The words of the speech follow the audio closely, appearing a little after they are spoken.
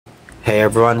Hey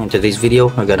everyone, in today's video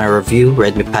we're gonna review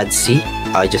Redmi Pad C.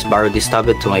 I just borrowed this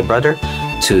tablet to my brother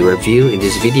to review in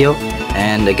this video,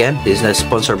 and again, this is not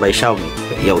sponsored by Xiaomi.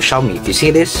 Yo Xiaomi, if you see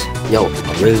this, yo,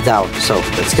 I'm really down. So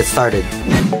let's get started.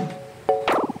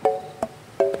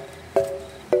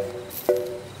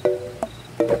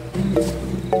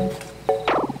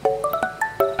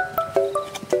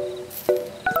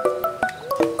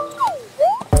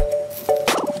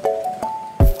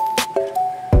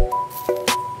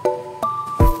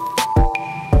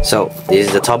 So this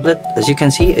is the tablet. As you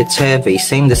can see, it's have a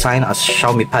same design as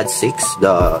Xiaomi Pad 6.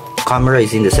 The camera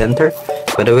is in the center.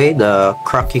 By the way, the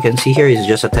crack you can see here is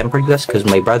just a tempered glass because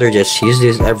my brother just uses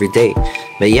this every day.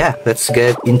 But yeah, let's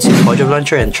get into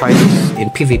pojavlauncher and try this in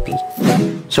PvP.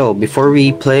 So before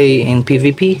we play in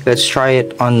PvP, let's try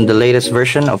it on the latest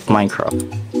version of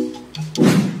Minecraft.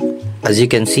 As you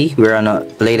can see, we're on a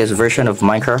latest version of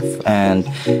Minecraft, and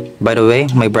by the way,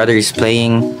 my brother is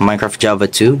playing Minecraft Java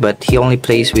 2, but he only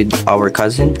plays with our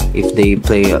cousin. If they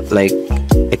play like,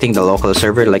 I think the local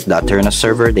server, like the Aterna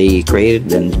server they created,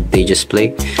 then they just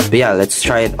play. But yeah, let's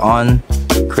try it on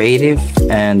creative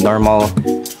and normal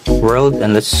world,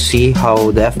 and let's see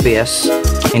how the FPS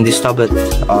in this tablet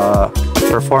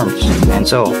performs. And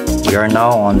so we are now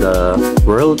on the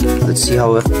world. Let's see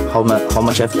how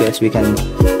much FPS we can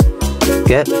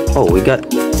get. Oh, we got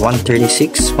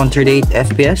 136, 138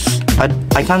 FPS.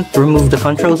 I can't remove the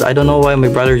controls. I don't know why my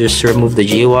brother just removed the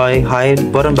GUI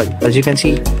hide button, but as you can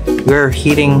see, we're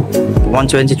hitting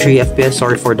 123 FPS.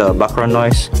 Sorry for the background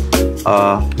noise.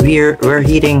 We're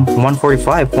hitting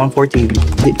 145, 140.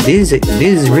 This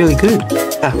is really good.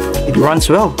 Yeah, it runs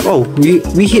well. Oh,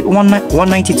 we hit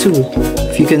 192.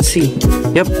 If you can see.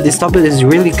 Yep, this tablet is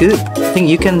really good. I think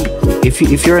you can,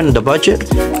 if you're in the budget,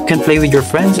 you can play with your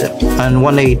friends and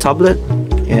want a tablet.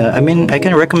 Yeah, I mean, I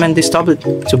can recommend this tablet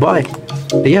to buy.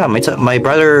 But yeah, my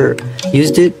brother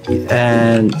used it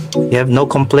and he have no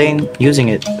complaint using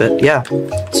it. But yeah,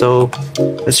 so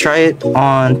let's try it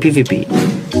on PvP.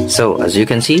 So as you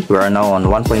can see, we are now on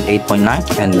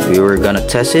 1.8.9 and we were gonna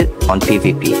test it on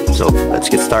PvP. So let's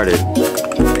get started.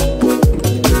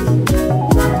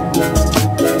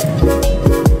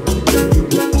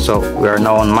 So we are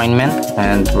now on Mineman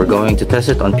and we're going to test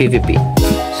it on PvP.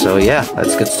 So yeah,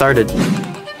 let's get started.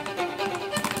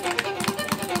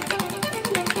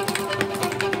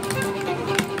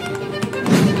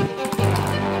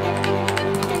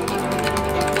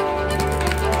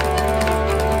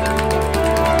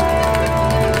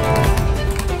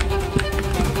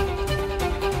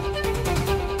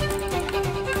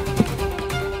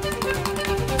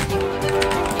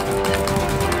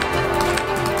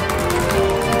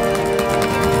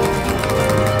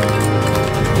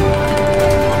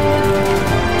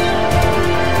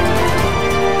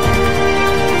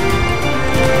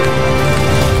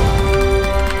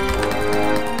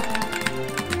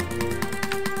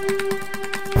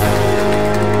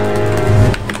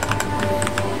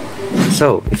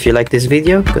 So if you like this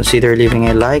video, consider leaving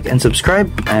a like and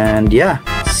subscribe, and yeah,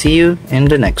 see you in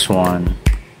the next one.